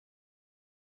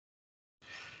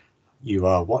You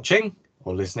are watching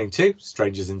or listening to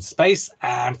Strangers in Space,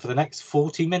 and for the next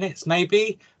 40 minutes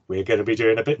maybe, we're going to be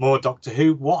doing a bit more Doctor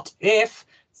Who What If,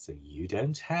 so you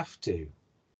don't have to.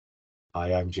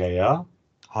 Hi, I'm JR.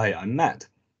 Hi, I'm Matt.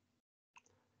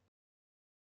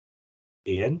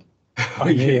 Ian.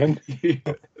 I'm Ian.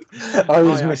 I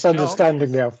was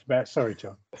misunderstanding the alphabet. Sorry,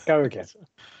 John. Go again.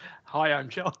 Hi, I'm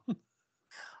John.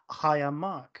 Hi, I'm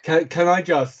Mark. Can I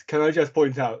just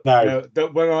point out that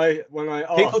when I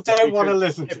asked, people don't want to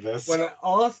listen to this. When I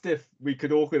asked if we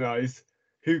could organise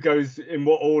who goes in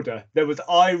what order, there was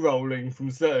eye rolling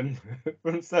from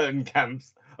certain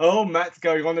camps. Oh, Matt's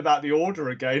going on about the order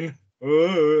again.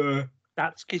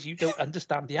 That's because you don't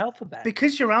understand the alphabet.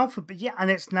 Because your alphabet, yeah, and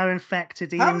it's now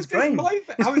infected Ian's brain.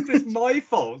 How is this my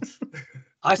fault?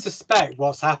 I suspect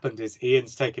what's happened is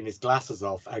Ian's taken his glasses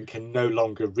off and can no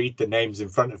longer read the names in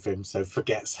front of him, so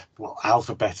forgets what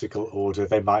alphabetical order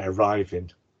they might arrive in.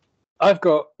 I've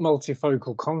got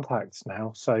multifocal contacts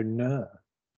now, so no.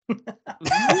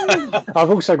 I've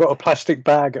also got a plastic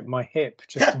bag at my hip,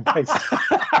 just in case.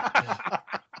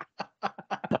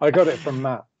 I got it from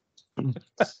Matt.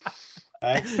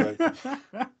 Excellent.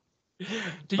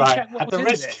 Did you check what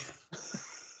was in it?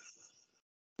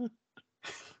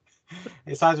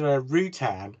 It's either a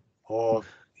Rutan or,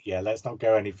 let's not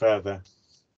go any further.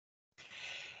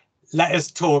 Let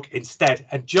us talk instead.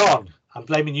 And John, I'm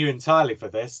blaming you entirely for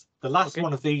this. The last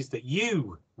one of these that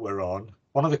you were on,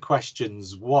 one of the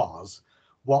questions was,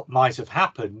 what might have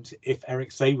happened if Eric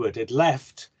Saward had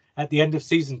left at the end of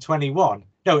season 21?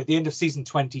 No, at the end of season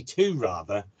 22,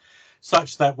 rather,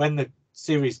 such that when the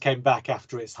series came back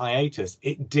after its hiatus,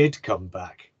 it did come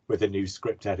back with a new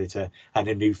script editor and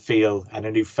a new feel and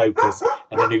a new focus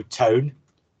and a new tone.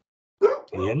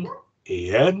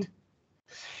 Ian.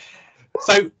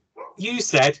 So you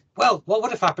said, well, what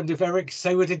would have happened if Eric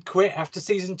Saward had quit after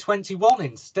season 21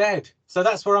 instead? So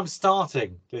that's where I'm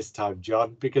starting this time,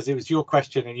 John, because it was your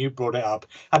question and you brought it up,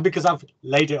 and because I've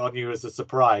laid it on you as a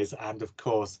surprise, and of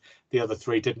course the other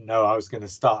three didn't know I was going to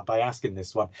start by asking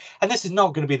this one. And this is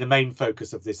not going to be the main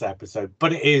focus of this episode,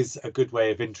 but it is a good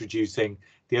way of introducing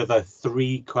the other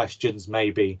three questions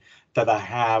maybe that I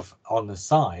have on the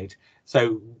side.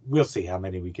 So we'll see how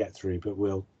many we get through, but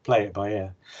we'll play it by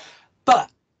ear.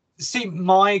 But see,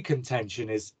 my contention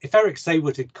is if Eric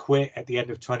Saward had quit at the end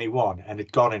of 21 and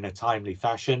had gone in a timely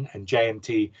fashion, and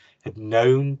JNT had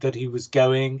known that he was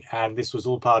going, and this was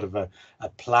all part of a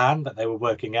plan that they were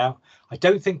working out, I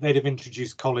don't think they'd have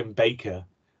introduced Colin Baker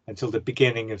until the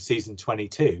beginning of season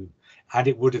 22, and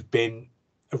it would have been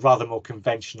a rather more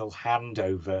conventional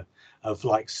handover of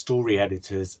like story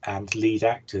editors and lead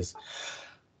actors.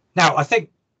 Now, I think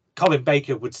Colin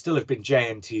Baker would still have been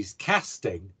JNT's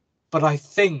casting, but I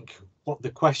think what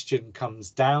the question comes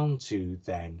down to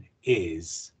then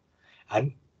is,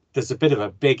 and there's a bit of a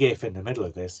big if in the middle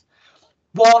of this,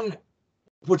 one,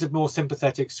 would a more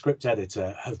sympathetic script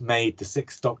editor have made the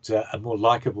Sixth Doctor a more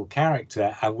likeable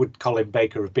character, and would Colin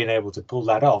Baker have been able to pull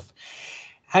that off?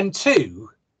 And two,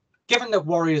 given that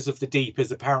Warriors of the Deep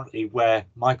is apparently where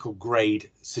Michael Grade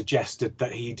suggested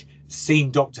that he'd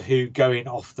seen Doctor Who going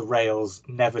off the rails,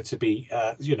 never to be,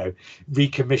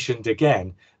 recommissioned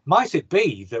again, might it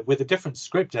be that with a different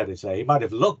script editor, he might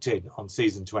have looked in on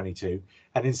season 22,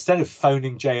 and instead of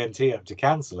phoning JNT up to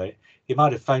cancel it, he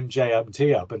might have phoned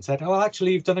JNT up and said, oh,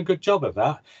 actually, you've done a good job of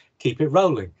that. Keep it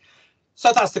rolling.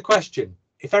 So that's the question.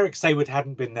 If Eric Saward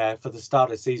hadn't been there for the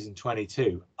start of season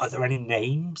 22, are there any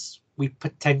names we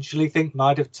potentially think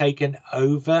might have taken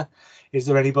over? Is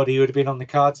there anybody who would have been on the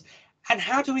cards? And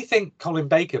how do we think Colin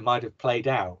Baker might have played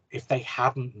out if they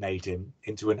hadn't made him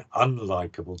into an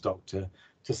unlikable Doctor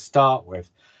to start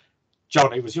with?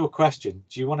 John, it was your question.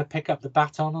 Do you want to pick up the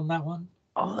baton on that one?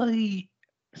 I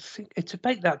think it's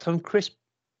about that time. Chris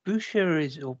Boucher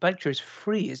is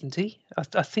free, isn't he?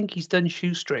 I think he's done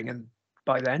Shoestring and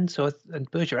by then,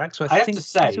 and Bergerac, so I think have to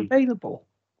say, he's available.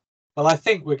 Well, I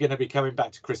think we're going to be coming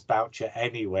back to Chris Boucher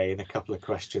anyway in a couple of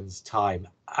questions' time,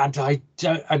 and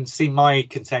my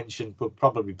contention would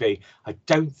probably be I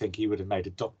don't think he would have made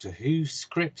a Doctor Who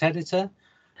script editor,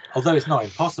 although it's not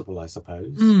impossible, I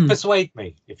suppose. Persuade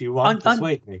me if you want.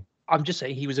 Persuade me. I'm just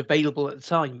saying he was available at the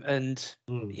time, and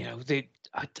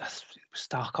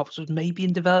Star Cops was maybe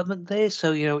in development there,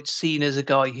 so it's seen as a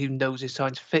guy who knows his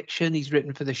science fiction. He's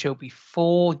written for the show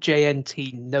before.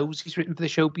 JNT knows he's written for the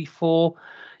show before.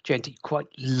 JNT quite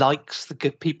likes the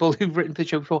good people who've written for the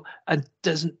show before, and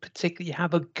doesn't particularly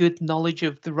have a good knowledge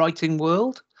of the writing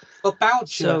world. Well,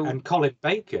 Boucher and Colin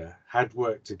Baker had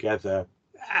worked together,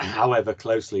 however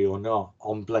closely or not,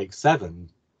 on Blake 7.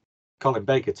 Colin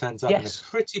Baker turns up in a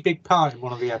pretty big part in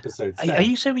one of the episodes. Are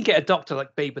you saying we get a Doctor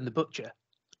like Babe and the Butcher?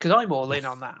 Because I'm all in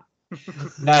on that.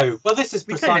 No, well, this is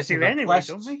We kind of precisely do my anyway,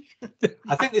 question. don't we?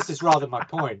 I think this is rather my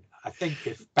point. I think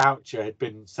if Boucher had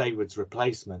been Saward's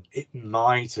replacement, it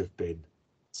might have been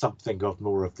something of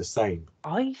more of the same.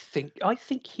 I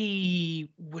think he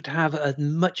would have a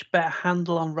much better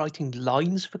handle on writing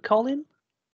lines for Colin,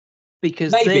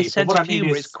 because Maybe, their but sense what of I mean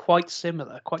humour is- is quite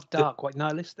similar, quite dark, quite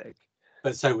nihilistic.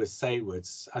 But so was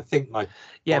Saward's. I think my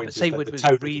Yeah, point but is that Saward the was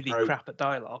tone of the really crap at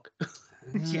dialogue.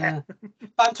 Yeah.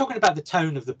 But I'm talking about the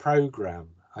tone of the programme.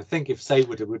 I think if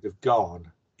Saward would have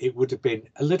gone, it would have been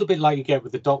a little bit like you get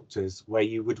with the Doctors, where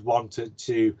you would want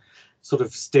to sort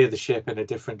of steer the ship in a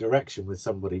different direction with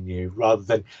somebody new, rather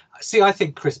than... See, I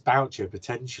think Chris Boucher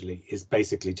potentially is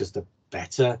basically just a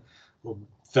better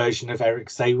version of Eric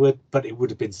Saward, but it would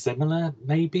have been similar,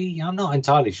 maybe. I'm not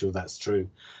entirely sure that's true.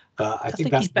 But I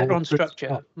think that's he's better more on true.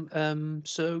 structure.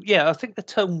 So yeah, I think the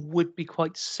tone would be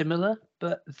quite similar,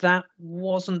 but that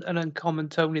wasn't an uncommon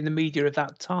tone in the media at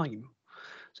that time.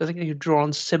 So I think you draw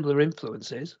on similar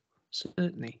influences,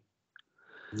 certainly.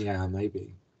 Yeah,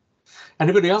 maybe.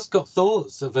 Anybody else got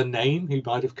thoughts of a name who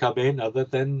might have come in other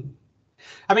than...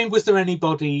 I mean, was there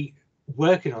anybody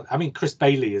working on... I mean, Chris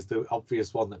Bailey is the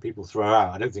obvious one that people throw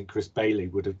out. I don't think Chris Bailey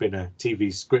would have been a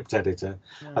TV script editor.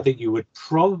 No. I think you would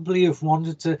probably have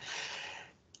wanted to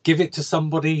give it to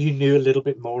somebody who knew a little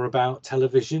bit more about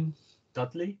television.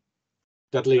 Dudley.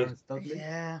 Dudley. Terence Dudley.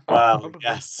 Yeah. Well, probably.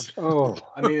 yes. Oh,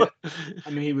 I mean,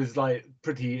 he was like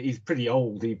he's pretty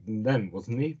old even then,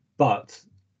 wasn't he? But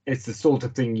it's the sort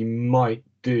of thing you might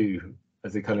do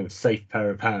as a kind of safe pair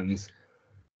of hands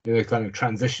in a kind of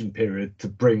transition period to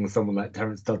bring someone like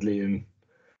Terence Dudley in.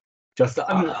 Just,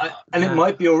 and it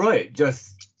might be all right.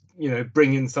 Just,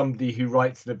 bring in somebody who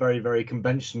writes in a very, very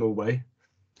conventional way.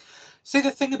 See,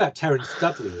 the thing about Terence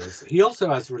Dudley is he also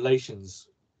has relationships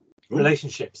with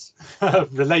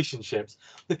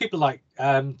people like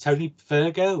Tony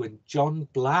Virgo and John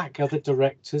Black, other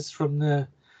directors from the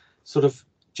sort of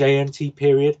JNT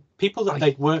period, people that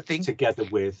they'd worked together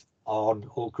with on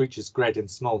All Creatures Great and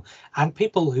Small, and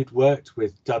people who'd worked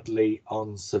with Dudley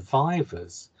on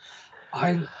Survivors.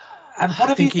 I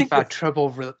think he'd had trouble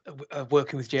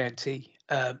working with JNT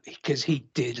because he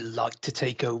did like to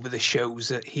take over the shows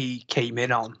that he came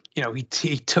in on.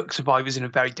 He took Survivors in a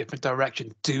very different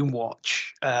direction.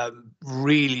 Doomwatch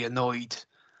really annoyed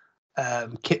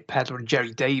Kit Pedler and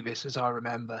Jerry Davis, as I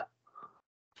remember.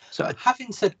 So,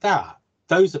 having said that,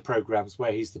 those are programs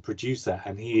where he's the producer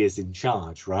and he is in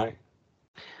charge, right?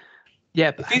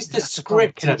 Yeah, but if he's the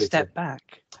script editor, step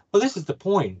back. Well, this is the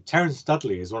point. Terence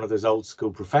Dudley is one of those old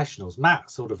school professionals. Matt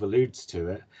sort of alludes to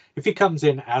it. If he comes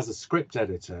in as a script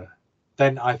editor,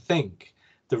 then I think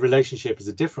the relationship is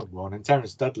a different one. And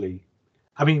Terence Dudley,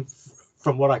 I mean,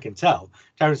 from what I can tell,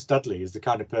 Terence Dudley is the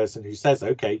kind of person who says,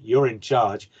 OK, you're in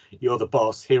charge. You're the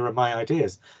boss. Here are my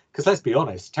ideas. Because let's be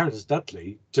honest, Terence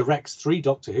Dudley directs 3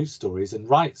 Doctor Who stories and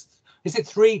writes. Is it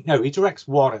 3? No, he directs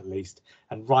 1 at least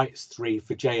and writes 3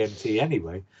 for JNT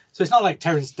anyway. So it's not like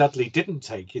Terence Dudley didn't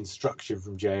take instruction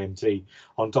from JNT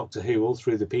on Doctor Who all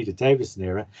through the Peter Davison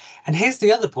era. And here's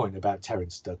the other point about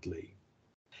Terence Dudley.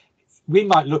 We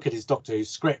might look at his Doctor Who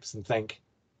scripts and think,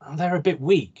 oh, they're a bit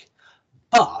weak.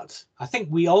 But I think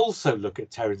we also look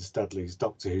at Terence Dudley's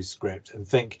Doctor Who script and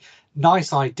think,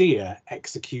 nice idea,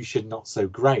 execution not so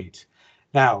great.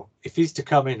 Now, if he's to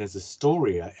come in as a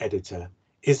story editor,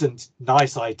 isn't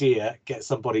nice idea, get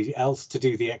somebody else to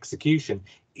do the execution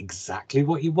exactly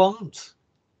what you want?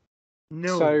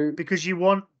 No, because you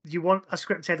want a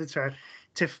script editor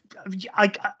to.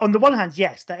 On the one hand,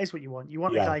 yes, that is what you want. You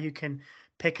want a guy who can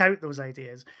pick out those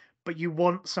ideas, but you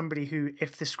want somebody who,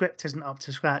 if the script isn't up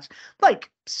to scratch, like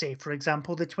say for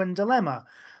example the Twin Dilemma,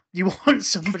 you want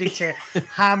somebody to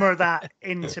hammer that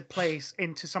into place,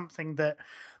 into something that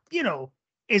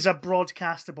is a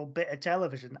broadcastable bit of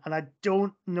television. And I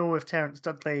don't know if Terence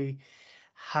Dudley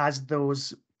has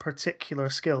those particular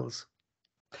skills.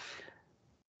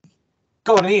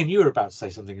 Go on, Ian, you were about to say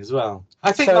something as well.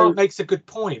 I think Mark makes a good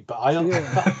point, but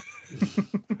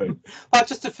well,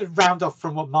 just to round off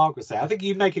from what Mark was saying, I think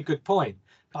you make a good point.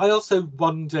 I also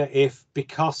wonder if,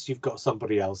 because you've got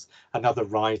somebody else, another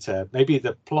writer, maybe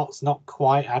the plot's not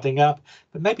quite adding up,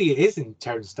 but maybe it is in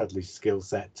Terence Dudley's skill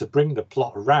set to bring the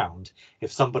plot around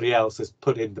if somebody else has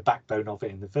put in the backbone of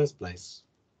it in the first place.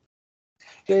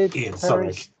 Did Ian,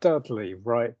 Terence Dudley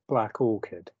write Black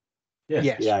Orchid?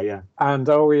 Yes. Yeah. And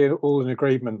are we all in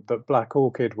agreement that Black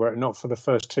Orchid, were it not for the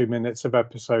first 2 minutes of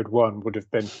episode 1, would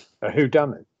have been a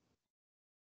whodunit?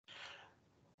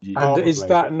 And is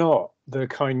that not the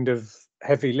kind of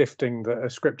heavy lifting that a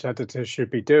script editor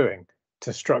should be doing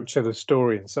to structure the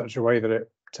story in such a way that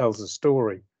it tells a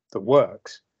story that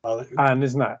works, And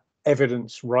isn't that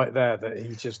evidence right there that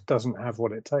he just doesn't have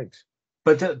what it takes?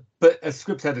 But a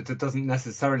script editor doesn't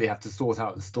necessarily have to sort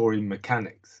out the story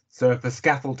mechanics. So if a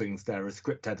scaffolding's there, a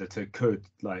script editor could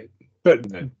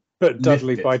But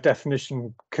Dudley, by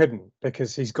definition, couldn't,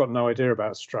 because he's got no idea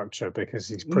about structure, because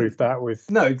he's proved that with...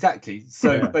 No, exactly.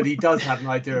 So, but he does have an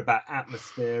idea about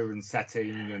atmosphere and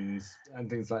setting and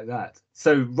things like that.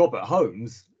 So Robert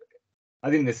Holmes, I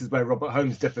think this is where Robert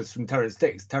Holmes differs from Terrance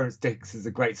Dicks. Terrance Dicks is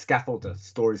a great scaffolder,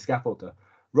 story scaffolder.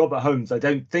 Robert Holmes, I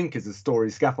don't think, is a story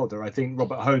scaffolder. I think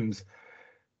Robert Holmes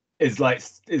is like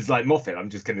Moffat. I'm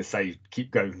just going to say,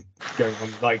 keep going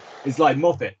on. Like, it's like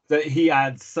Moffat, that he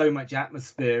adds so much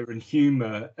atmosphere and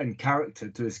humor and character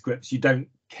to his scripts. You don't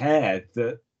care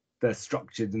that they're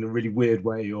structured in a really weird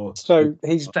way, or so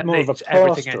he's more of a plasterer.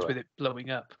 Everything ends with it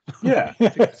blowing up. Yeah,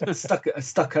 a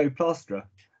stucco plasterer.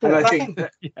 And I think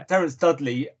that Terence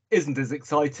Dudley isn't as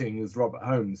exciting as Robert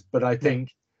Holmes, but I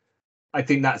think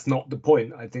that's not the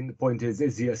point. I think the point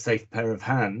is he a safe pair of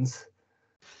hands?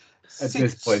 At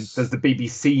this point, does the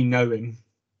BBC know him?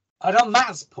 And on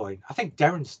Matt's point, I think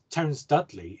Terence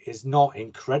Dudley is not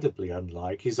incredibly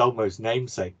unlike his almost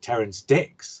namesake Terrance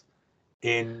Dicks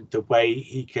in the way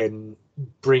he can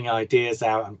bring ideas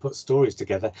out and put stories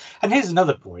together. And here's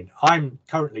another point. I'm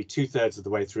currently 2/3 of the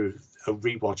way through a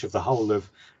rewatch of the whole of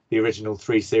the original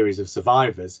 3 series of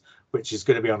Survivors, which is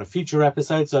going to be on a future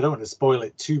episode, so I don't want to spoil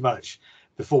it too much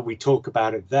before we talk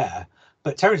about it there.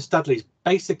 But Terence Dudley's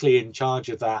basically in charge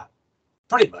of that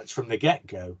pretty much from the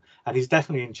get-go, and he's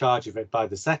definitely in charge of it by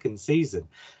the 2nd season.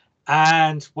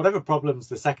 And whatever problems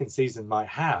the 2nd season might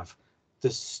have, the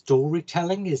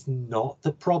storytelling is not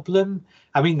the problem.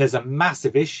 I mean, there's a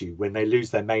massive issue when they lose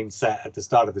their main set at the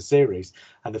start of the series,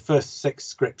 and the first 6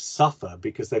 scripts suffer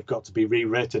because they've got to be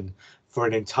rewritten for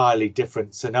an entirely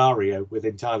different scenario with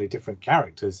entirely different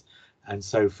characters and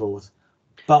so forth.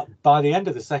 But by the end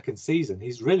of the 2nd season,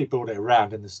 he's really brought it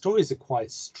around, and the stories are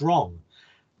quite strong.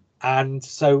 And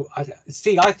so, I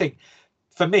think,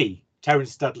 for me,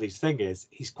 Terence Dudley's thing is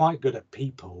he's quite good at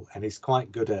people, and he's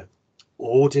quite good at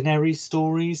ordinary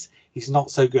stories. He's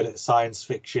not so good at science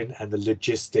fiction and the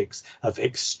logistics of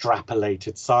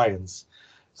extrapolated science.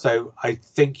 So I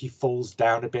think he falls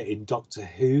down a bit in Doctor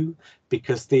Who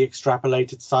because the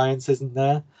extrapolated science isn't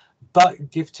there.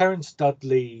 But give Terence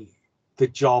Dudley the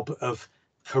job of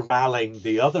corralling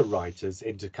the other writers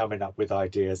into coming up with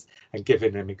ideas and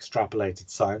giving them extrapolated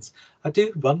science, I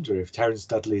do wonder if Terence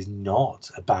Dudley's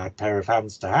not a bad pair of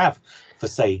hands to have for,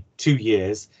 say, 2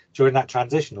 years during that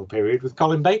transitional period with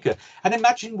Colin Baker. And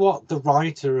imagine what the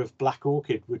writer of Black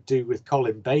Orchid would do with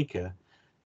Colin Baker.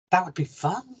 That would be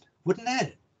fun, wouldn't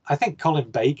it? I think Colin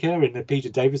Baker in the Peter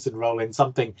Davison role in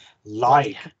something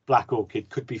like Black Orchid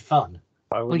could be fun.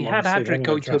 Well, he had Adric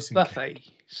go to a buffet,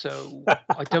 so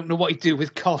I don't know what he'd do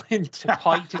with Colin to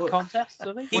fight in contests,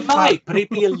 does he? He might, but he'd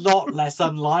be a lot less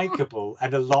unlikable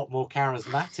and a lot more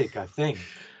charismatic, I think.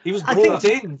 He was brought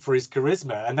in for his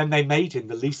charisma, and then they made him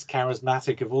the least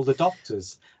charismatic of all the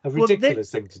doctors. A ridiculous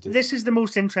thing to do. This is the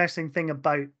most interesting thing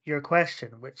about your question,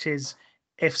 which is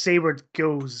if Saward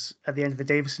goes at the end of the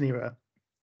Davison era,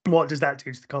 what does that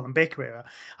do to the Colin Baker era?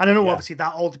 And I know obviously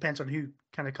that all depends on who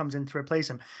kind of comes in to replace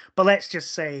him. But let's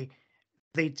just say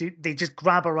they just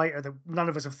grab a writer that none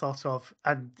of us have thought of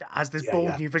and has this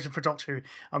bold new vision for Doctor Who,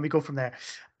 and we go from there.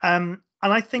 And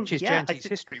I think which is Gentil's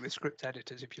history with script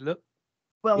editors, if you look.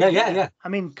 Well, I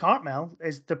mean, Cartmel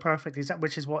is the perfect example,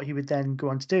 which is what he would then go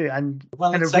on to do, and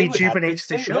it rejuvenates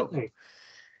the show.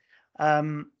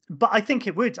 But I think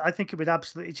it would. I think it would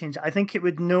absolutely change. I think it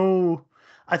would know.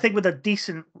 I think with a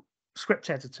decent script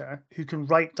editor who can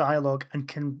write dialogue and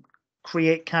can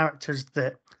create characters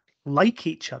that like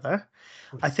each other,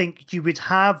 I think you would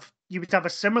have a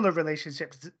similar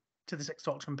relationship to the Sixth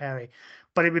Doctor and Perry,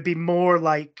 but it would be more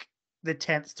like the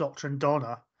 10th Doctor and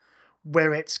Donna,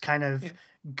 where it's kind of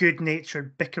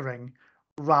good-natured bickering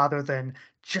rather than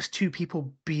just 2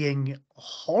 people being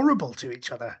horrible to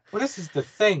each other. Well, this is the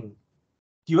thing.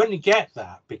 You only get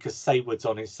that because Saward's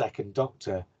on his 2nd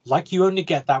Doctor. Like you only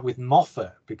get that with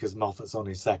Moffat because Moffat's on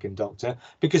his 2nd Doctor,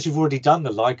 because you've already done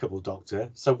the likeable Doctor.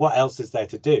 So what else is there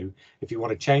to do if you want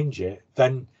to change it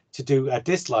than to do a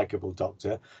dislikable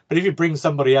Doctor? But if you bring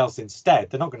somebody else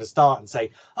instead, they're not going to start and say,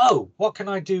 oh, what can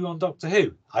I do on Doctor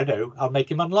Who? I know, I'll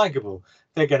make him unlikable.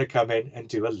 They're going to come in and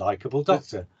do a likeable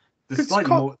Doctor. The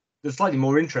slightly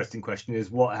more interesting question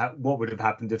is what would have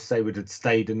happened if Saward had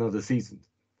stayed another season?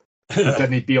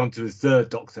 Then he'd be on to his 3rd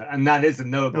Doctor, and that is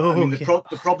unknowable. I mean,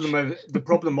 the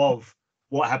problem of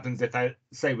what happens if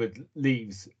Saward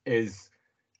leaves is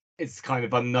it's kind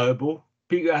of unknowable.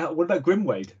 What about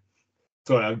Grimwade?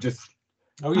 Sorry, I'm just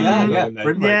Oh yeah, yeah.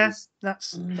 Yeah,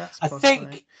 that's I possible,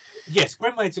 think yes,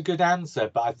 Grimwade's a good answer,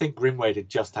 but I think Grimwade had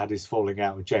just had his falling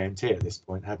out with JNT at this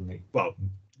point, hadn't he? Well,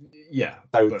 yeah.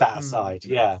 So that aside,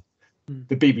 yeah.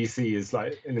 The BBC is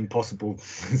like an impossible.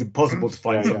 It's impossible to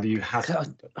find somebody who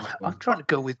hasn't. I'm trying to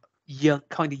go with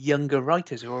kind of younger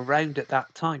writers who were around at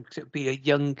that time, because it would be a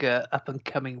younger up and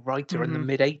coming writer in the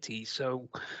mid '80s. So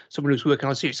someone who's working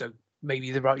on series. So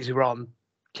maybe the writers who were on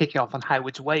kicking off on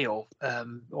Howard's Way or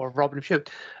Robin of Shoot.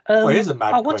 Well, here's a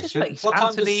mad what's question. his face? What time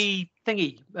Anthony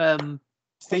thingy.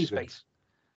 Stephen.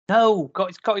 No,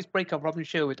 got his break on Robin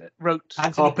Sherwood. Wrote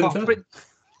Anthony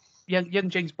young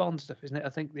James Bond stuff, isn't it? I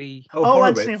think the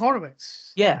Anthony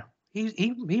Horowitz. Yeah,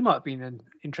 he might have been an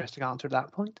interesting answer at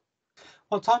that point.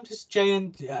 What time does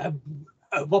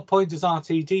at what point does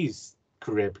RTD's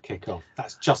career kick off?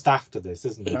 That's just after this,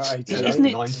 isn't it? Isn't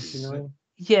it?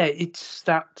 Yeah, it's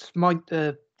that.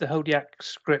 The Hodiak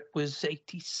script was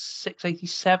 86,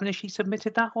 87 he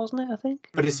submitted that, wasn't it? I think.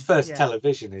 But his first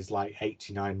television is like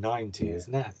 89, 90,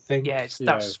 isn't it? I think. Yeah,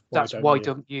 that's Why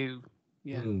Don't You?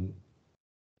 Yeah.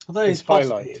 Although it's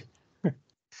highlight.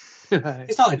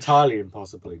 It's not entirely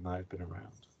impossible he might have been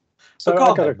around. So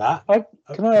can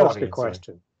I ask a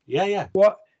question? Sorry. Yeah.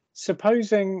 What,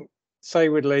 supposing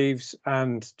Saward leaves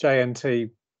and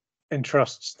JNT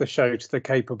entrusts the show to the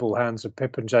capable hands of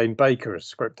Pip and Jane Baker as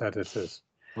script editors?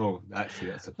 Oh,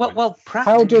 actually, that's a well,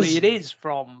 practically it is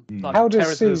from. Like, how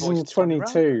does season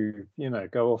 22,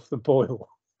 go off the boil?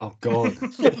 Oh God,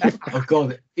 oh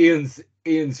God! Ian's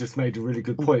just made a really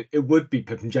good point. It would be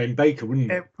Pip and Jane Baker,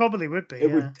 wouldn't it? It probably would be.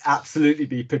 It would absolutely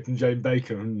be Pip and Jane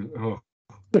Baker, and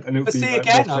it would be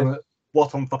again,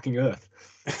 what on fucking earth?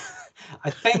 I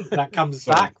think that comes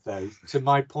back though to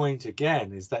my point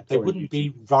again, is that they wouldn't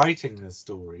be writing the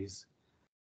stories,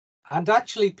 and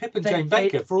actually Pip and Jane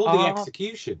Baker for all the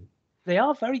execution. They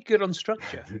are very good on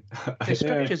structure. The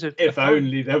structures if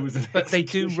only there was an but they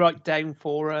do write down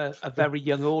for a very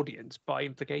young audience by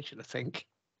implication, I think.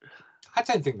 I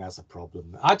don't think that's a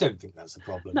problem.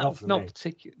 No, not me.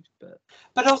 particularly.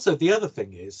 But also the other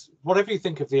thing is, whatever you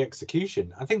think of the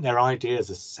execution, I think their ideas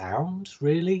are sound,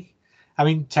 really. I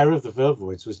mean, Terror of the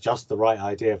Vervoids was just the right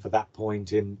idea for that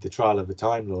point in The Trial of the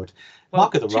Time Lord.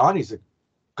 Mark of the Rani's a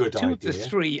good idea. Two of the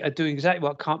three are doing exactly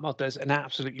what Cartmel does and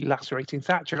absolutely lacerating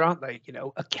Thatcher, aren't they?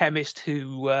 A chemist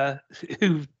who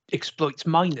exploits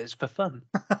miners for fun.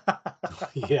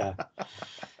 Yeah.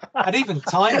 And even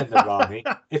Time in the Rani,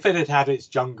 if it had had its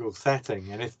jungle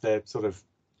setting and if the sort of,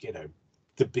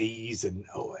 the bees and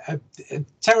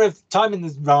Time in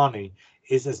the Rani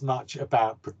is as much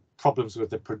about problems with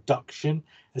the production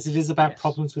as it is about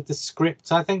problems with the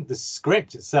script. I think the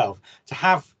script itself, to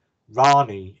have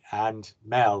Rani and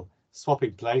Mel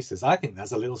swapping places, I think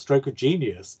that's a little stroke of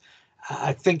genius.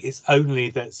 I think it's only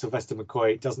that Sylvester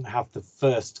McCoy doesn't have the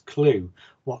first clue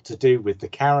what to do with the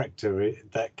character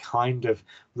that kind of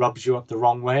rubs you up the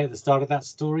wrong way at the start of that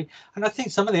story. And I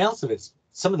think some of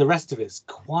the rest of it's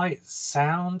quite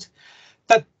sound.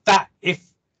 That if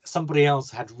somebody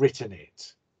else had written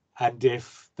it, and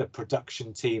if the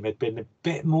production team had been a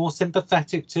bit more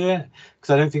sympathetic to it,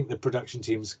 because I don't think the production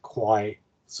team's quite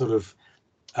sort of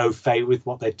au fait with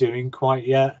what they're doing quite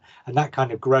yet, and that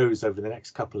kind of grows over the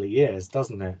next couple of years,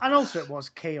 doesn't it? And also it was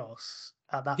chaos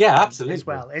at that point absolutely as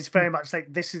well. It's very much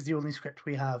like this is the only script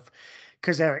we have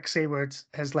because Eric Saward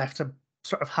has left a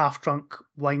sort of half drunk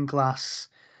wine glass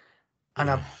and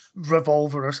a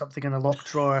revolver or something in a locked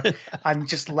drawer and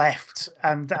just left,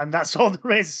 and that's all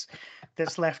there is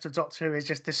that's left of Doctor Who is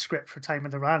just this script for Time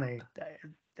in the Rani.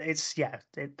 It's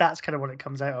that's kind of what it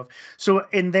comes out of. So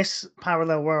in this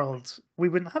parallel world, we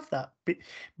wouldn't have that.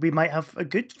 We might have a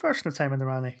good version of Time in the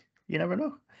Rani. You never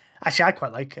know. Actually, I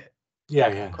quite like it.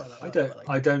 Yeah.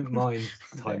 I don't mind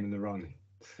Time in the Rani.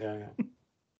 Yeah.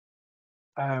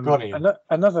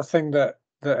 Another thing that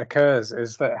occurs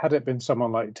is that had it been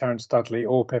someone like Terence Dudley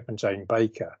or Pip and Jane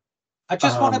Baker, I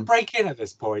just want to break in at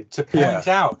this point to point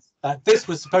out that this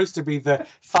was supposed to be the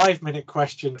 5-minute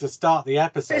question to start the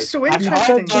episode. It's so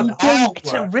interesting.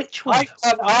 It's a rich one. I've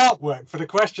done artwork for the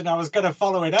question I was going to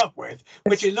follow it up with,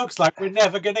 which it looks like we're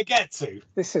never going to get to.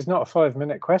 This is not a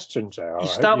 5-minute question, Joe. You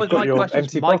start with my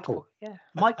questions.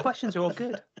 My questions are all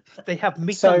good. They have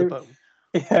meat on the bone.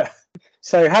 Yeah.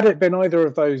 So had it been either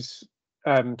of those,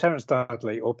 Terence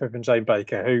Dudley or Pip and Jane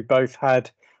Baker, who both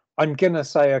had, I'm going to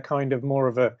say, a kind of more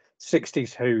of a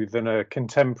 60s Who than a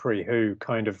contemporary Who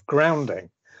kind of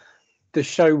grounding, the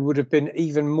show would have been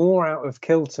even more out of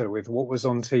kilter with what was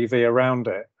on TV around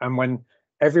it. And when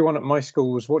everyone at my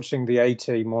school was watching the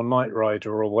A-Team or Knight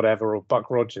Rider or whatever, or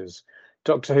Buck Rogers,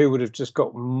 Doctor Who would have just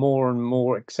got more and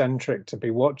more eccentric to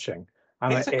be watching,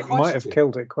 and it might have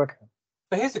killed it quicker.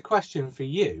 But here's a question for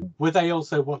you. Were they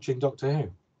also watching Doctor Who?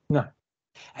 No.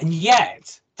 And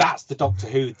yet, that's the Doctor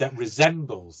Who that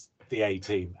resembles the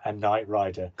A-Team and Knight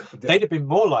Rider. They'd have been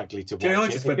more likely to watch I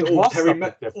it just if went it all was Perry, something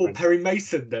all different. Perry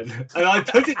Mason then, and I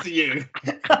put it to you.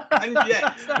 And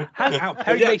yet, Hang out,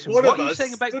 Perry yet Mason. one What of are you us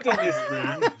saying about stood in this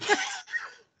room.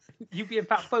 you being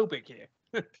fat phobic here?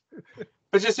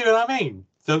 But you see what I mean?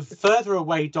 The further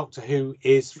away Doctor Who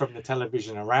is from the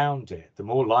television around it, the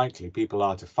more likely people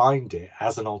are to find it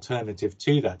as an alternative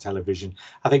to that television.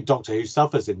 I think Doctor Who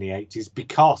suffers in the 80s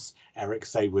because Eric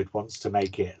Saward wants to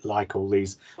make it like all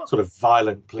these sort of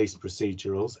violent police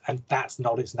procedurals, and that's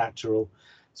not its natural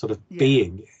sort of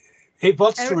being. It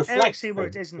wants to reflect. Eric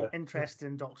Saward things, isn't but... interested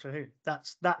in Doctor Who.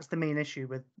 That's the main issue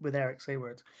with Eric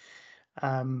Saward.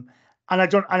 And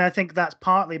I think that's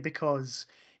partly because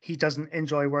he doesn't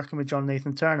enjoy working with John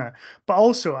Nathan Turner. But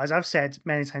also, as I've said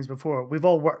many times before, we've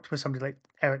all worked with somebody like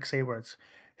Eric Saward,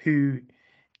 who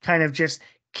kind of just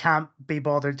can't be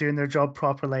bothered doing their job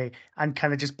properly and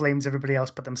kind of just blames everybody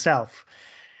else but themselves.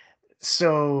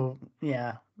 So,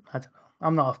 yeah, I don't know.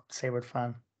 I'm not a Saward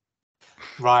fan.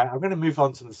 Right, I'm going to move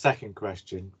on to the second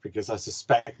question because I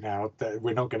suspect now that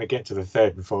we're not going to get to the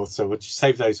third and fourth, so we'll just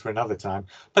save those for another time.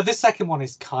 But this second one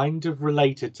is kind of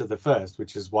related to the first,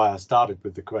 which is why I started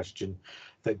with the question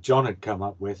that John had come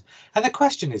up with. And the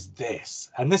question is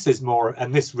this, and this is more,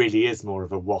 and this really is more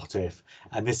of a what if,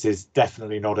 and this is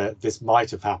definitely not a this might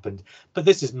have happened, but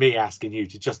this is me asking you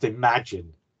to just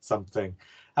imagine something.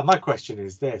 And my question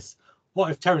is this: what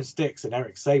if Terrance Dicks and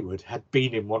Eric Saward had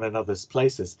been in one another's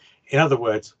places? In other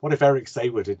words, what if Eric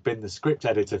Saward had been the script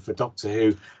editor for Doctor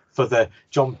Who for the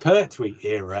Jon Pertwee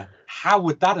era? How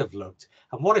would that have looked?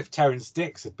 And what if Terrance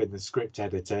Dicks had been the script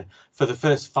editor for the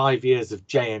first 5 years of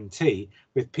JNT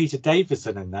with Peter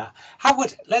Davison in that?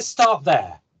 Let's start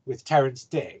there with Terrance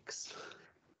Dicks.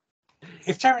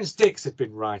 If Terrance Dicks had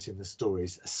been writing the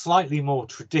stories, a slightly more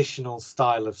traditional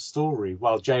style of story,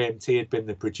 while JNT had been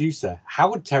the producer,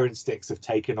 how would Terrance Dicks have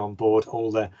taken on board all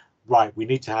the, right, we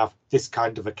need to have this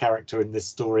kind of a character in this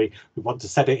story, we want to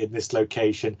set it in this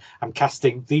location, I'm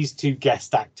casting these two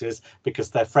guest actors because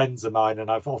they're friends of mine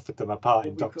and I've offered them a part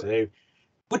in Doctor Who.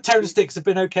 Would Terrance Dicks have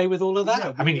been okay with all of that?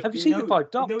 Yeah, I mean, have you seen the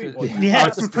Five Doctors? Yeah,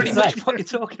 that's pretty much what you're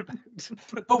talking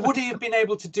about. But would he have been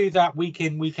able to do that week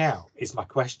in, week out? Is my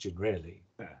question, really.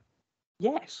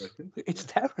 Yes, it's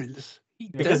Terrance.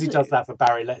 Because he does that for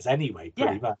Barry Letts anyway,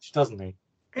 pretty much, doesn't he?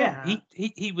 Yeah,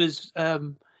 he was.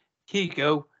 Here you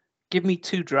go. Give me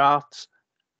 2 drafts.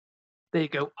 There you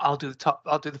go. I'll do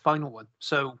the final one.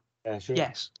 So yeah, sure.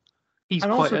 yes, he's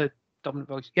and quite also, a dominant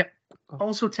voice. Yep.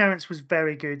 Also, Terrance was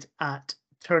very good at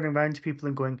turning around to people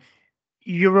and going,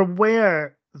 "You're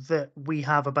aware that we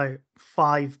have about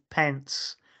 5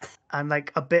 pence and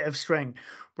like a bit of string,"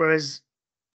 whereas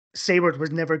Saward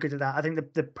was never good at that. I think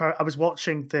I was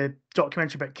watching the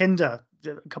documentary about Kinda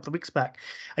a couple of weeks back,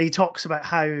 and he talks about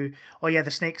how, oh yeah,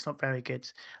 the snake's not very good.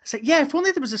 It's like, yeah, if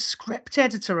only there was a script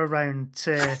editor around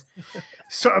to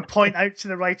sort of point out to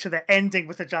the writer that ending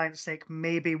with a giant snake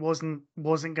maybe wasn't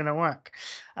going to work.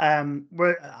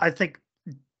 Where I think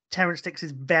Terrance Dicks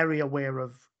is very aware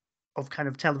of kind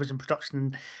of television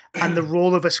production and the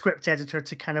role of a script editor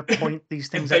to kind of point these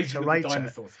things out to the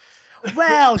writer.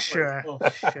 Well, sure.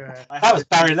 That was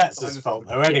Barry Letts' fault,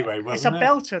 though. Anyway, it's a wasn't it?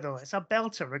 belter, though. It's a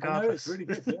belter, regardless. It's really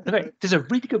good. There's a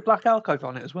really good black archive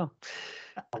on it as well.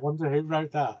 I wonder who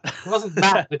wrote that. It wasn't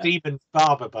Matt the Demon's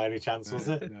Barber by any chance, was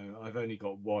it? No, I've only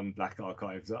got one black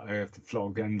archive that I have to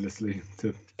flog endlessly. To...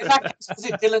 In fact, was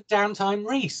it Dylan Downtime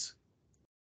Reese?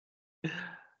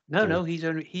 No,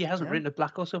 he hasn't written a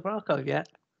black or silver archive yet.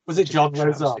 Was it John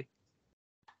Rosar?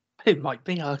 It might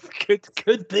be.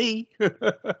 Could be.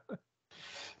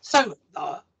 So,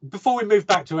 before we move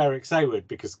back to Eric Saward,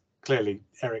 because clearly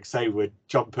Eric Saward,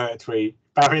 Jon Pertwee,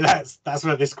 Barry Letts, that's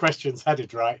where this question's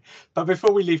headed, right? But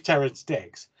before we leave Terrance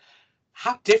Dicks,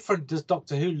 how different does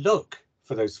Doctor Who look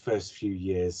for those first few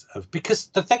years of? Because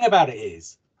the thing about it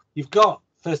is, you've got,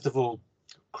 first of all,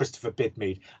 Christopher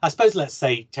Bidmead. I suppose let's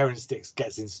say Terrance Dicks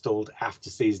gets installed after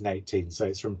season 18, so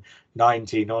it's from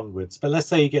 19 onwards. But let's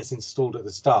say he gets installed at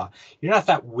the start. You don't have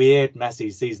that weird, messy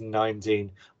season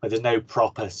 19 where there's no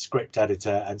proper script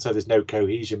editor, and so there's no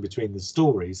cohesion between the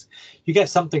stories. You get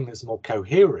something that's more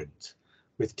coherent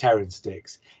with Terrance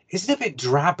Dicks. Is it a bit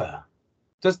drabber?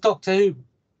 Does Doctor Who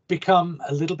become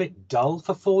a little bit dull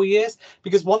for 4 years?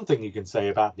 Because one thing you can say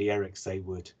about the Eric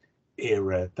Saward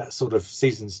era, that sort of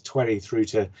seasons 20 through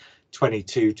to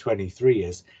 22, 23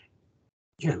 is,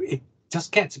 it does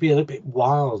get to be a little bit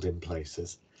wild in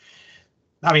places.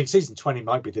 I mean, season 20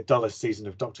 might be the dullest season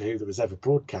of Doctor Who that was ever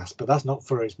broadcast, but that's not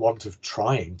for its want of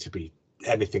trying to be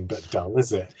anything but dull,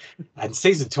 is it? And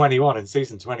season 21 and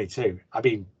season 22, I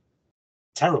mean,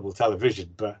 terrible television,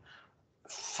 but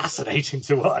fascinating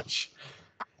to watch.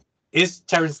 Is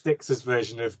Terrance Dix's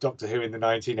version of Doctor Who in the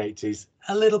 1980s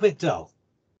a little bit dull?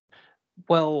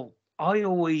 Well, I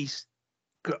always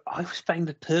found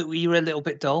the Pertwee era a little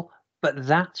bit dull, but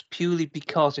that's purely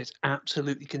because it's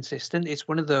absolutely consistent. It's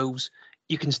one of those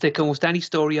you can stick almost any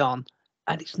story on,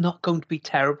 and it's not going to be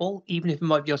terrible, even if it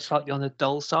might be slightly on the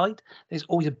dull side. There's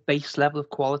always a base level of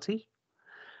quality.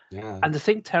 Yeah. And the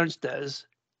thing Terrance does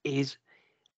is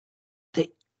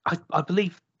I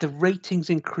believe the ratings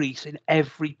increase in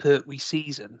every Pertwee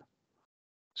season.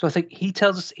 So I think he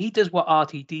does what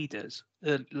RTD does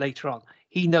later on.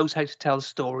 He knows how to tell a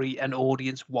story an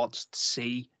audience wants to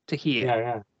see, to hear.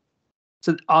 Yeah.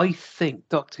 So I think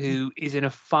Doctor Who is in a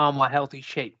far more healthy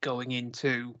shape going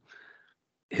into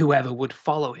whoever would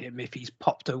follow him if he's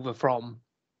popped over from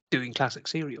doing classic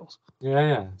serials.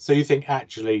 Yeah. So you think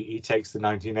actually he takes the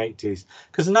 1980s?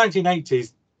 Because the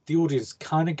 1980s, the audience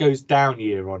kind of goes down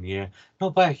year on year,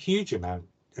 not by a huge amount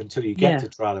until you get to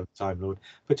Trial of the Time Lord,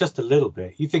 but just a little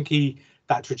bit. You think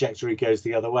that trajectory goes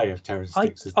the other way if Terrance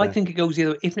Dix is there? I think it goes the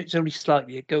other way. If it's only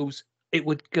slightly, it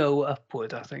would go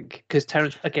upward, I think, because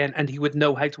Terrance, again, and he would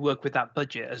know how to work with that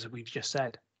budget, as we've just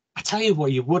said. I tell you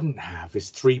what you wouldn't have is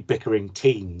three bickering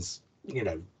teens,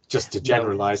 just to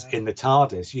generalise, in the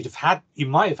TARDIS. You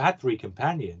might have had three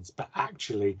companions, but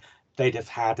actually they'd have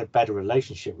had a better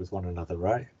relationship with one another,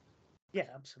 right? Yeah,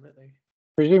 absolutely.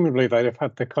 Presumably they'd have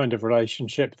had the kind of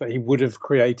relationship that he would have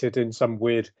created in some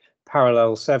weird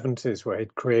parallel 70s where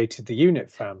he'd created the unit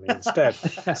family instead.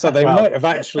 So they might have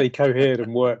actually cohered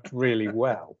and worked really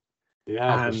well.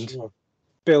 Yeah, and for sure.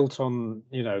 Built on,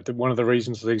 one of the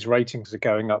reasons these ratings are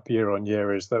going up year on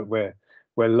year is that we're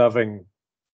loving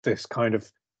this kind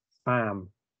of fam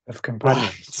of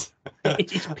companions.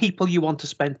 Right. It's people you want to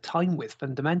spend time with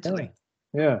fundamentally.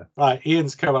 Yeah. Right,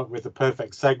 Ian's come up with the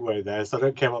perfect segue there, so I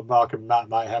don't care what Mark and Matt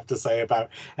might have to say about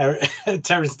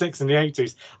Terrance Dix in the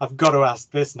 80s. I've got to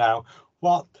ask this now.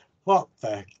 What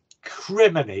the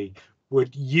criminy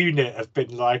would UNIT have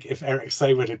been like if Eric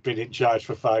Saward had been in charge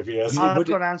for 5 years? I've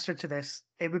got an answer to this.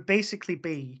 It would basically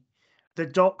be the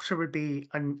Doctor would be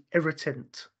an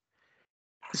irritant.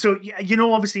 So,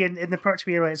 obviously in the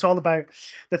Pertwee era, it's all about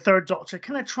the Third Doctor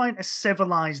kind of trying to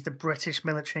civilize the British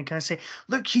military and kind of say,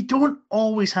 look, you don't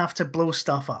always have to blow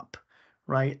stuff up,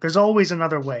 right? There's always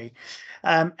another way.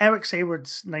 Eric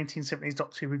Saward's 1970s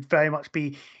Doctor would very much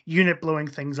be UNIT blowing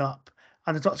things up.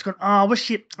 And the Doctor's going, I wish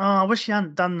you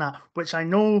hadn't done that, which I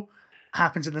know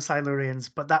happens in the Silurians,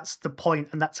 but that's the point,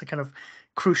 and that's a kind of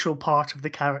crucial part of the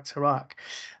character arc.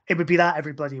 It would be that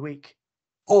every bloody week.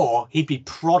 Or he'd be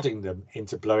prodding them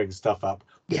into blowing stuff up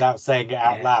without saying it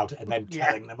out loud and then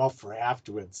telling them off for it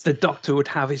afterwards. The Doctor would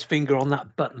have his finger on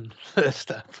that button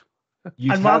first up.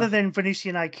 Rather than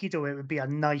Venetian Aikido, it would be a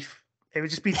knife. It would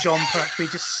just be John Pertwee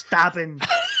just stabbing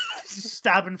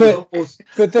but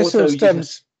this also, all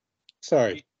stems...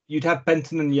 Sorry. You'd have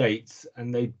Benton and Yates,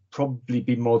 and they'd probably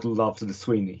be modelled after the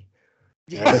Sweeney.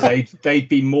 Yeah. But they'd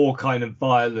be more kind of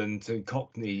violent and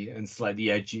cockney and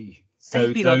slightly edgy.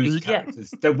 So those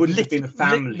characters, there wouldn't have been a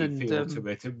family feel to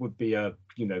it. It would be a,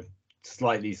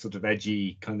 slightly sort of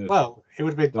edgy kind of... Well, it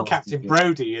would have been Captain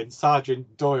Brodie and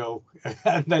Sergeant Doyle,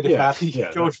 and they'd have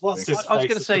had George What's-his-face. I was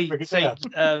going to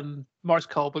say Maurice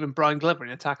Colburn and Brian Glover in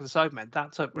Attack of the Cybermen,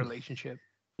 that type of relationship.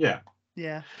 Yeah.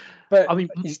 Yeah. But I mean,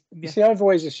 you see, I've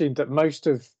always assumed that most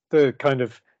of the kind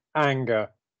of anger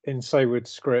in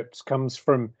Saward's scripts comes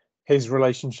from his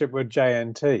relationship with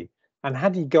JNT. And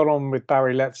had he got on with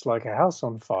Barry Letts like a house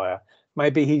on fire,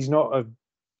 maybe he's not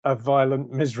a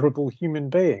violent, miserable human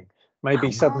being.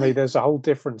 Maybe suddenly there's a whole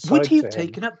different side. Would he have to him.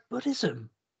 taken up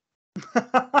Buddhism?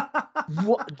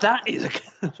 What that is?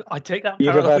 I take that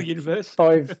parallel universe.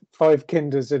 Five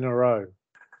kinders in a row.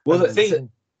 Well, this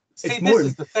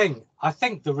is the thing. I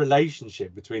think the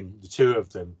relationship between the two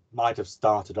of them might have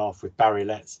started off with Barry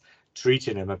Letts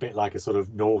treating him a bit like a sort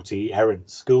of naughty, errant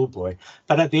schoolboy.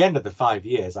 But at the end of the 5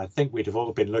 years, I think we'd have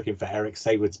all been looking for Eric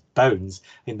Saward's bones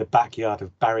in the backyard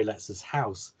of Barry Letts'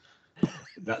 house.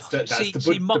 That's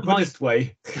the Buddhist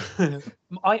way.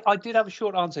 I did have a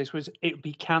short answer. It was it would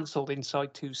be cancelled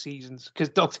inside 2 seasons because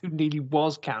Doctor Who nearly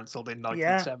was cancelled in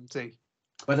 1970.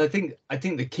 But I think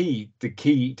the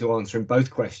key to answering both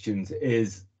questions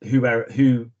is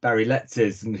who Barry Letts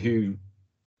is and who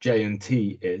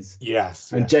J&T is.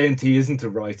 Yes. And J&T isn't a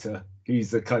writer.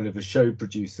 He's a kind of a show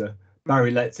producer. Barry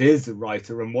Letts is a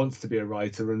writer and wants to be a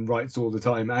writer and writes all the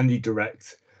time, and he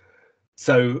directs.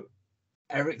 So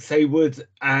Eric Saward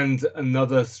and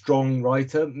another strong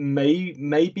writer may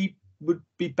be would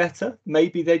be better.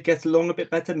 Maybe they'd get along a bit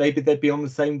better. Maybe they'd be on the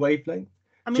same wavelength.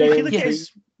 I mean, if you look at JNT,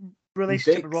 his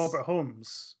relationship with Dix. Robert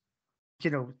Holmes,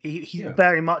 you know, he's Yeah.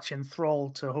 very much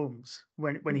enthralled to Holmes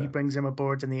when he Yeah. brings him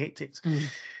aboard in the 80s. Mm.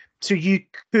 So you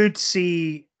could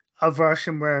see a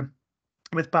version where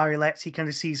with Barry Letts, he kind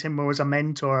of sees him more as a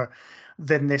mentor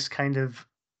than this kind of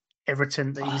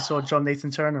irritant that he saw John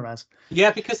Nathan Turner as.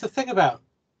 Yeah, because the thing about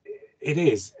it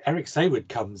is, Eric Saward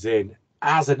comes in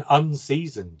as an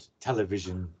unseasoned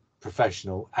television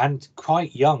professional and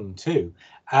quite young too.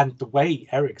 And the way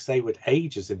Eric Saward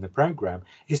ages in the program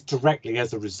is directly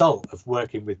as a result of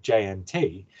working with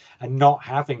JNT and not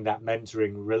having that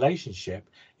mentoring relationship.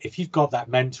 If you've got that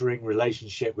mentoring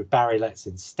relationship with Barry Letts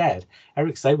instead,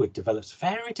 Eric Saward develops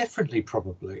very differently,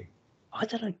 probably. I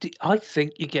don't know. I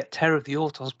think you get Terror of the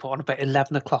Autos put on about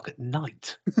 11 o'clock at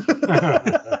night.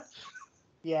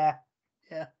 Yeah.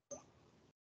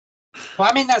 Well,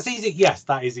 I mean, that's easy. Yes,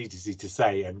 that is easy to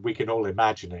say, and we can all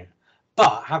imagine it.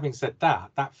 But having said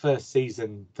that, that first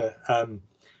season that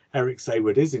Eric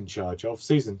Saward is in charge of,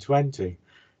 season 20,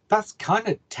 that's kind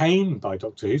of tame by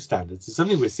Doctor Who standards. It's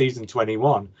only with season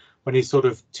 21, when he's sort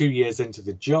of 2 years into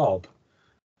the job,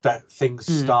 that things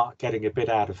start getting a bit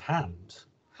out of hand.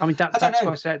 I mean, that's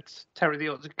why I said Terror of the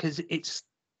Autos, because it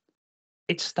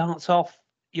starts off,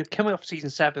 you're coming off season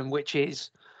 7, which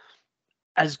is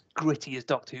as gritty as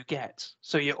Doctor Who gets.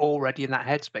 So you're already in that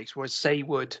headspace. Whereas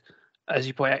Saward, as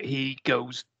you point out, he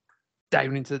goes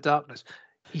down into the darkness.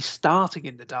 He's starting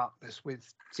in the darkness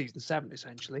with season 7,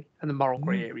 essentially, and the moral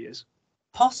grey areas.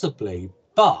 Possibly,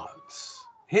 but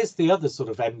here's the other sort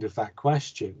of end of that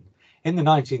question. In the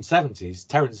 1970s,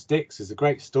 Terence Dicks is a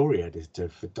great story editor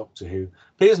for Doctor Who,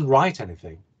 but he doesn't write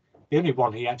anything. The only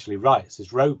one he actually writes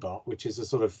is Robot, which is a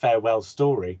sort of farewell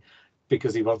story,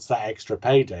 because he wants that extra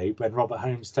payday when Robert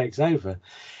Holmes takes over.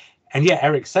 And yet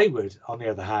Eric Saward, on the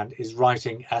other hand, is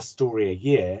writing a story a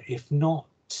year, if not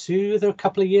 2. There are a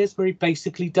couple of years where he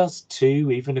basically does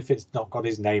 2, even if it's not got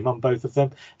his name on both of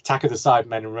them. Attack of the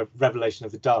Cybermen and Revelation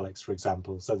of the Daleks, for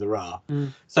example. So there are.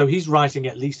 So he's writing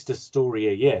at least a story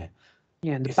a year.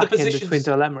 Yeah, and the back end of Twin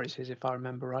Dilemmas is, if I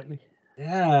remember rightly.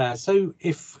 Yeah, so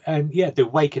if, The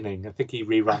Awakening, I think he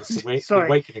rewrites the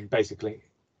Awakening, basically.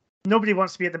 Nobody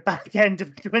wants to be at the back end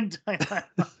of Twin Dilemma.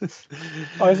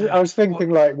 I was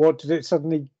thinking, what did it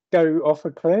suddenly go off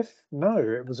a cliff? No,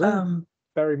 it was all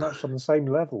very much on the same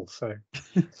level. So,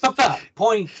 but that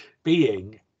point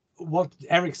being, what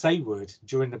Eric Saward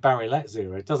during the Barry Letts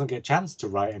era doesn't get a chance to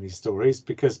write any stories,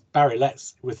 because Barry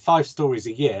Letts, with 5 stories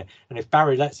a year, and if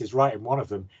Barry Letts is writing one of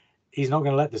them, he's not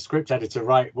going to let the script editor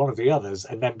write one of the others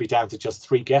and then be down to just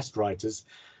 3 guest writers.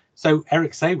 So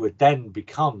Eric Saward then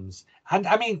becomes, and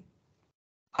I mean,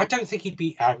 I don't think he'd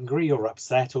be angry or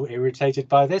upset or irritated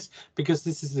by this, because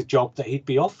this is the job that he'd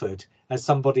be offered as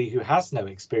somebody who has no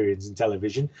experience in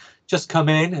television. Just come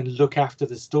in and look after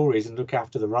the stories and look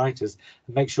after the writers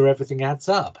and make sure everything adds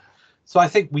up. So I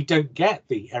think we don't get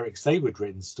the Eric Saward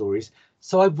written stories.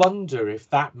 So I wonder if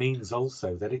that means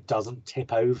also that it doesn't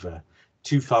tip over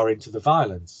too far into the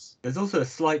violence. There's also a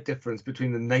slight difference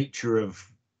between the nature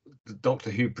of the Doctor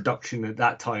Who production at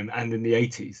that time and in the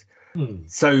 80s.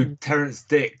 So Terence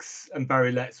Dicks and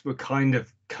Barry Letts were kind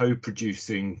of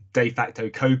co-producing, de facto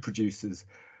co-producers,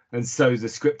 and so the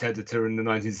script editor in the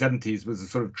 1970s was a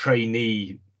sort of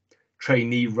trainee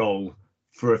role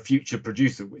for a future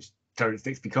producer, which Terence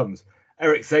Dicks becomes.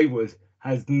 Eric Saward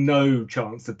has no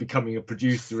chance of becoming a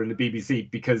producer in the BBC,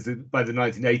 because by the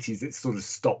 1980s it sort of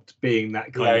stopped being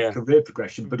that kind of career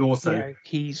progression. But also,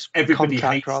 everybody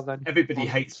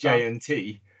hates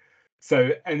JNT.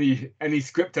 So any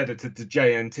script editor to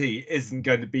JNT isn't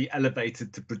going to be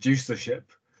elevated to producership.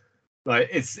 Like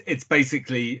it's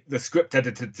basically the script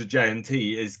editor to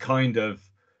JNT is kind of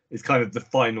the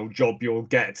final job you'll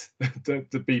get to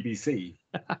the BBC,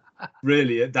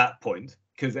 really, at that point,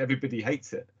 because everybody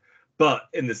hates it. But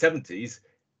in the 70s,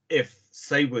 if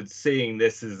Saward's seeing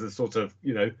this as a sort of,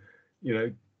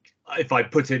 if I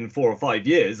put in 4 or 5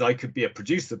 years, I could be a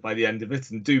producer by the end of it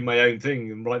and do my own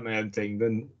thing and write my own thing,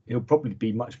 then he'll probably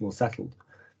be much more settled.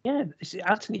 Yeah,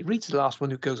 Anthony Reid's the last one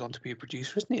who goes on to be a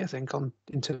producer, isn't he? I think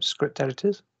in terms of script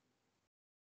editors.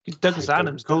 Douglas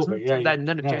Adams doesn't. Then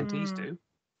none of JNT's do.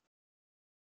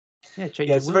 Yeah,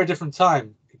 it's a very different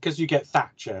time, because you get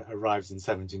Thatcher arrives in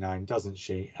 79, doesn't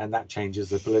she? And that changes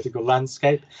the political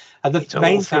landscape. And it's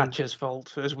all Thatcher's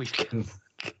fault, as we've.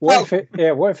 What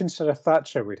if instead of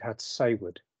Thatcher we'd had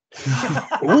Saward?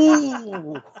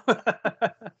 Ooh!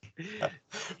 But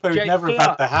we'd never have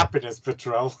had the Happiness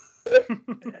Patrol.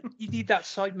 You need that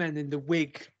Sidemen in the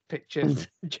wig picture,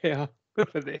 JR,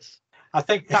 for this. I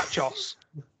think Thatchos.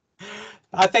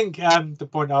 I think the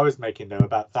point I was making though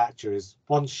about Thatcher is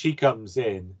once she comes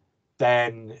in,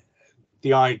 then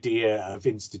the idea of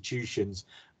institutions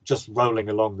just rolling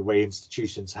along the way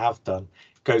institutions have done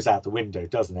goes out the window,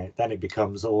 doesn't it? Then it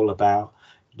becomes all about,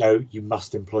 no, you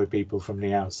must employ people from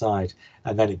the outside,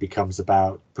 and then it becomes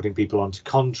about putting people onto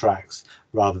contracts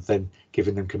rather than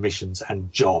giving them commissions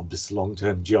and jobs,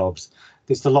 long-term jobs.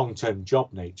 It's the long-term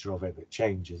job nature of it that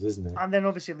changes, isn't it? And then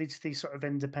obviously it leads to the sort of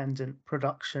independent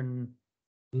production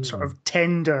sort of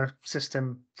tender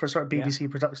system for sort of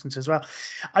BBC productions as well.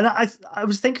 And I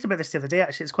was thinking about this the other day,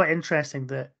 actually. It's quite interesting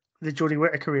that the Jodie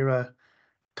Whittaker era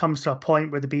comes to a point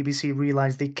where the BBC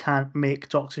realise they can't make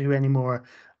Doctor Who anymore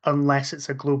unless it's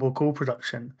a global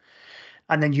co-production.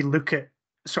 And then you look at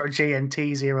sort of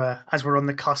JNT's era as we're on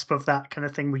the cusp of that kind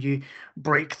of thing where you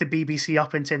break the BBC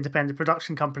up into independent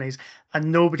production companies,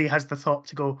 and nobody has the thought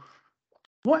to go,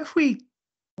 what if we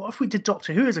did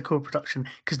Doctor Who as a co-production?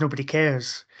 Because nobody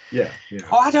cares. Yeah.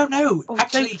 Oh, I don't know. Oh,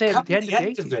 Actually, they come at to the the end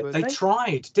end of of the 80s, it, weren't they they?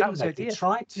 tried, That didn't was they? the idea. They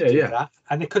tried to do that,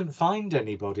 and they couldn't find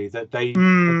anybody that they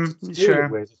wanted to do sure.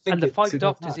 it with. I think And the it's Five sort of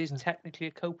Doctors that, is technically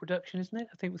a co-production, isn't it?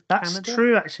 I think with That's Canada.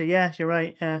 true, actually. Yeah, you're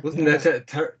right. Yeah. Wasn't there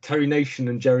Terry Nation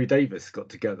and Jerry Davis got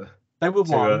together? They were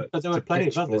to, one, but there were to plenty of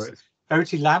pitch for others. it?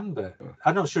 Verity Lambert.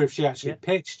 I'm not sure if she actually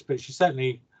pitched, but she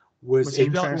certainly was Was She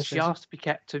interested. asked to be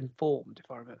kept informed, if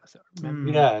I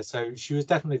remember. Yeah, so she was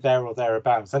definitely there or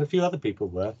thereabouts, and a few other people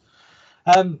were.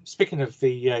 Speaking of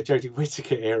the Jodie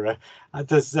Whittaker era,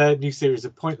 there's a new series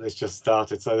of Pointless just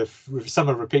started. So the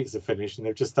summer repeats are finished, and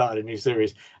they've just started a new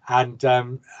series. And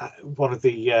one of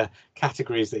the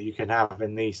categories that you can have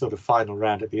in the sort of final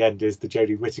round at the end is the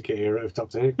Jodie Whittaker era of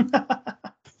Doctor Who.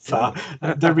 So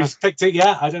nobody's picked it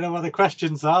yet. I don't know what the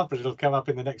questions are, but it'll come up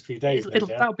in the next few days.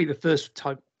 That'll be the first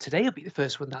time. Today will be the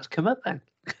first one that's come up then.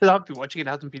 Because I've been watching it,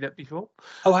 hasn't been up before.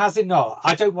 Oh, has it not?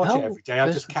 I don't watch it every day. I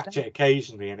first just catch today. it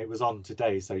occasionally, and it was on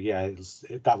today. So yeah,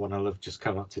 that one will have just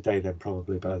come up today then,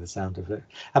 probably by the sound of it.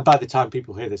 And by the time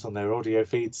people hear this on their audio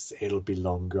feeds, it'll be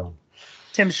long gone.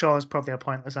 Tim Shaw is probably a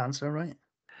pointless answer, right?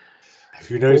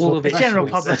 Who knows? All What of it. The general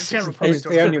question public. is. General public It's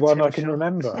don't the only remember one Tim I can Shaw.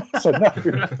 remember. So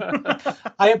no.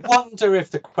 I wonder if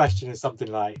the question is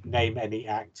something like name any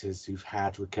actors who've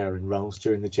had recurring roles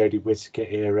during the Jodie Whittaker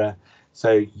era.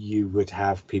 So you would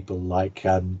have people like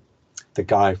the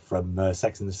guy from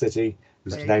Sex and the City,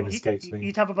 whose name escapes me.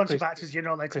 You'd have a bunch of Chris- actors you're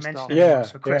not allowed to Chris mention North. anymore. Yeah,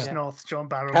 So Chris yeah. North, John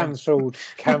Barrowman.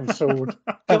 Cancelled.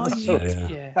 Guys,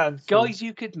 Yeah. Cancelled. guys,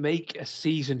 you could make a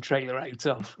season trailer out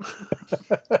of.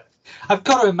 I've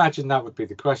got to imagine that would be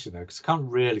the question, though, because I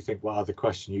can't really think what other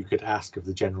question you could ask of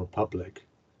the general public.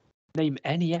 Name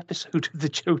any episode of the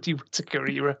Jodie Whittaker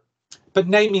era. But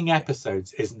naming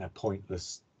episodes isn't a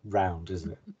pointless round, is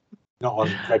it? Not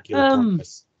on regular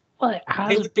pointless. Well, it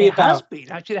has, would be has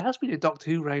been. Actually, there has been a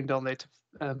Doctor Who round on there,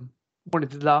 one of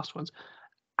the last ones.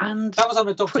 And That was on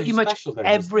a Doctor pretty Who much special, then.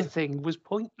 wasn't it? everything was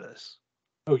pointless.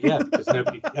 Oh yeah, because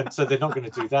nobody, and so they're not going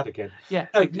to do that again. Yeah.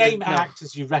 No, name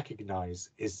actors you recognise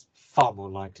is far more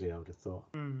likely, I would have thought.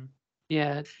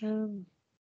 Yeah.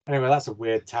 Anyway, that's a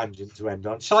weird tangent to end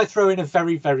on. Shall I throw in a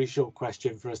very, very short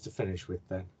question for us to finish with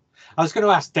then? I was going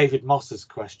to ask David Moss's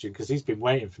question because he's been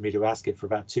waiting for me to ask it for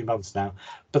about 2 months now,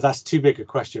 but that's too big a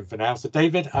question for now. So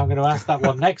David, I'm going to ask that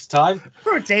one next time.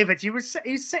 Poor David, you were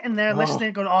sitting there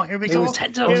listening, going, "Oh, here we He go, was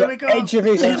here we go." Edge of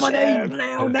his There's my chair.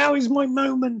 name. Now is my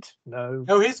moment. No.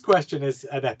 No, his question is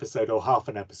an episode or half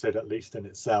an episode at least in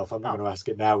itself. I'm not going to ask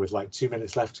it now with like 2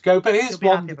 minutes left to go, but here's You'll be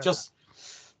one happy that about just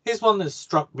here's one that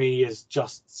struck me as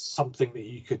just something that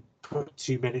you could put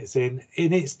 2 minutes in.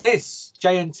 And it's this: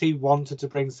 JNT wanted to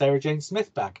bring Sarah Jane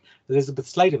Smith back, Elizabeth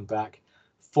Sladen back,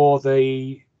 for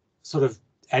the sort of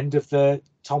end of the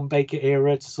Tom Baker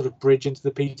era to sort of bridge into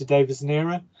the Peter Davison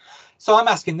era. So I'm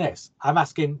asking this. I'm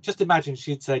asking, just imagine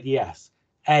she'd said yes.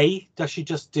 A, does she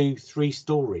just do 3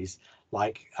 stories?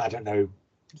 Like, I don't know,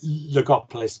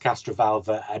 Logopolis,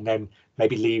 Castrovalva, and then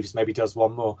maybe leaves, maybe does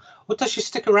one more? Or does she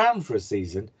stick around for a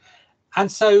season?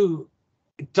 And so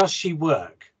does she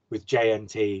work with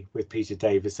JNT, with Peter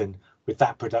Davison, with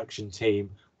that production team,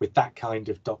 with that kind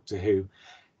of Doctor Who?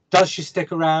 Does she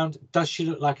stick around? Does she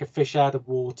look like a fish out of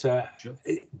water? Sure.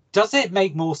 Does it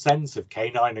make more sense of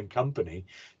K9 and Company?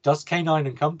 Does K9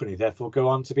 and Company therefore go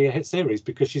on to be a hit series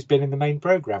because she's been in the main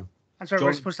programme? I'm sorry, John-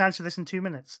 we're supposed to answer this in 2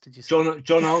 minutes. Did you say?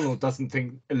 John Arnold doesn't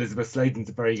think Elizabeth Sladen's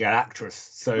a very good actress,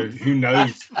 so who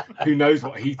knows? Who knows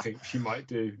what he thinks she might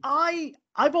do?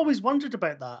 I've always wondered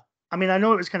about that. I mean, I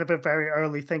know it was kind of a very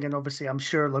early thing, and obviously, I'm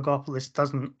sure Logopolis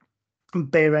doesn't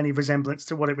bear any resemblance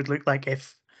to what it would look like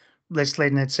if Liz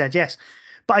Sladen had said yes.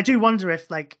 But I do wonder if,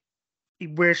 like,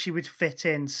 where she would fit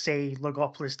in, say,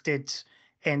 Logopolis did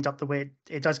end up the way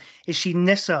it does. Is she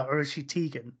Nyssa or is she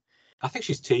Tegan? I think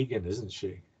she's Tegan, isn't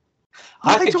she?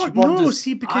 I think don't she wanders, know.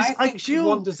 See, because I think she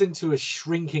wanders into a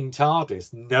shrinking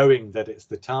TARDIS, knowing that it's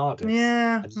the TARDIS,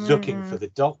 and looking for the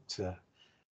Doctor.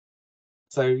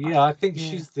 So yeah, I think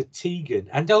she's the Tegan.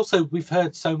 And also, we've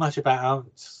heard so much about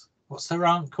what's her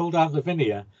aunt called? Aunt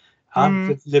Lavinia.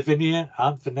 Lavinia,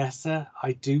 Aunt Vanessa.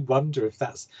 I do wonder if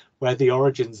that's where the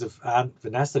origins of Aunt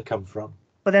Vanessa come from.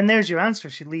 But then there's your answer.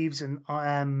 She leaves in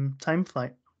Time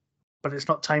Flight. But it's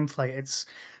not Time Flight. It's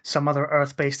some other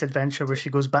Earth-based adventure where she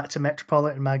goes back to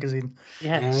Metropolitan Magazine.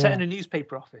 Yeah, set in a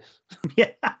newspaper office.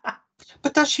 Yeah.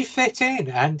 But does she fit in?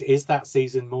 And is that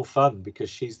season more fun because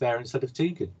she's there instead of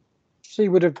Tegan? She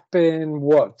would have been,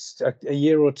 what, a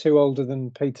year or two older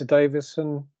than Peter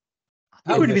Davison?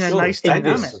 That would have been a nice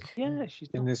dynamic. Yeah, she's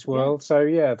in this world. So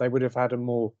yeah, they would have had a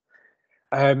more.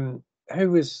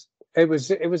 There's a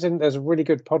really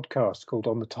good podcast called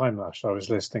On the Time Lash I was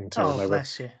listening to. Oh, and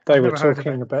bless you. They were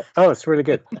talking about. Oh, it's really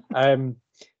good.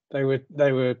 They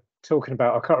were talking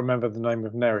about. I can't remember the name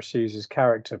of Nerys Hughes'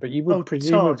 character, but you would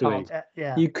presumably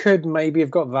you could maybe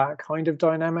have got that kind of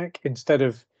dynamic instead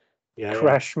of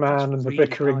Crash Man and the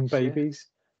bickering babies.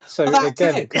 So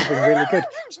again, it could have been really good,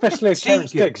 especially if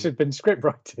Terrence Dicks had been script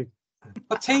writing.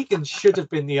 But Tegan should have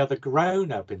been the other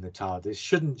grown-up in the TARDIS,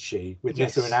 shouldn't she? With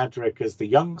Nyssa and Adric as the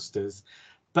youngsters.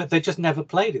 But they just never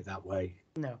played it that way.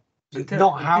 No.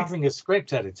 Not having a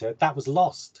script editor, that was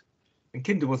lost. And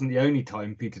Kinder wasn't the only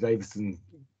time Peter Davison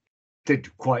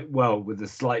did quite well with a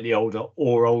slightly older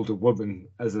or older woman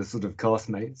as a sort of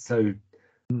castmate. So,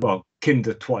 well,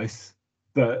 Kinder twice,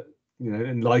 but, you know,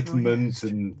 Enlightenment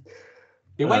and...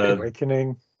 The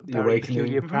Awakening. The Awakening.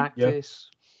 Peculiar Practice.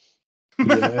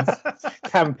 Yes.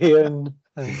 Campion.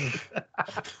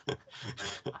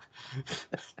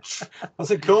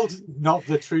 What's it called? Not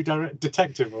the True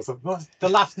Detective or something. What's the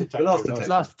Last Detective?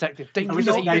 Last Detective.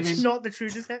 It's not the True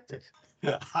Detective.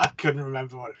 I couldn't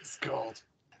remember what it's called.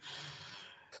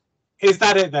 Is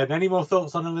that it then? Any more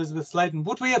thoughts on Elizabeth Sladen?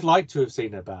 Would we have liked to have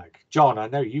seen her back? John, I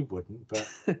know you wouldn't, but...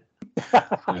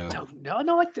 I don't know.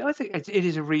 No, I think it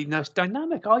is a really nice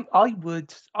dynamic. I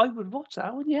would watch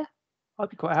that one. Yeah, I'd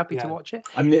be quite happy to watch it.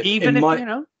 I mean, even if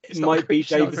it might be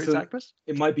Davison.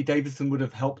 It might be Davison would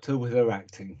have helped her with her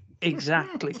acting.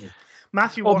 Exactly.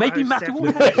 Matthew, or maybe Matthew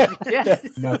Waterhouse. Yeah,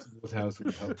 Matthew Waterhouse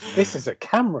would help. This is a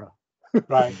camera.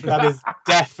 Right, that is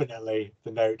definitely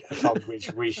the note upon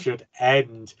which we should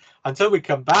end. Until we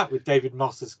come back with David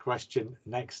Moss's question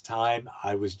next time.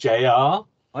 I was JR.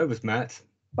 I was Matt.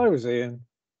 I was Ian.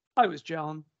 I was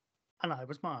John. And I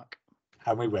was Mark.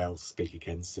 And we will speak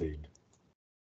again soon.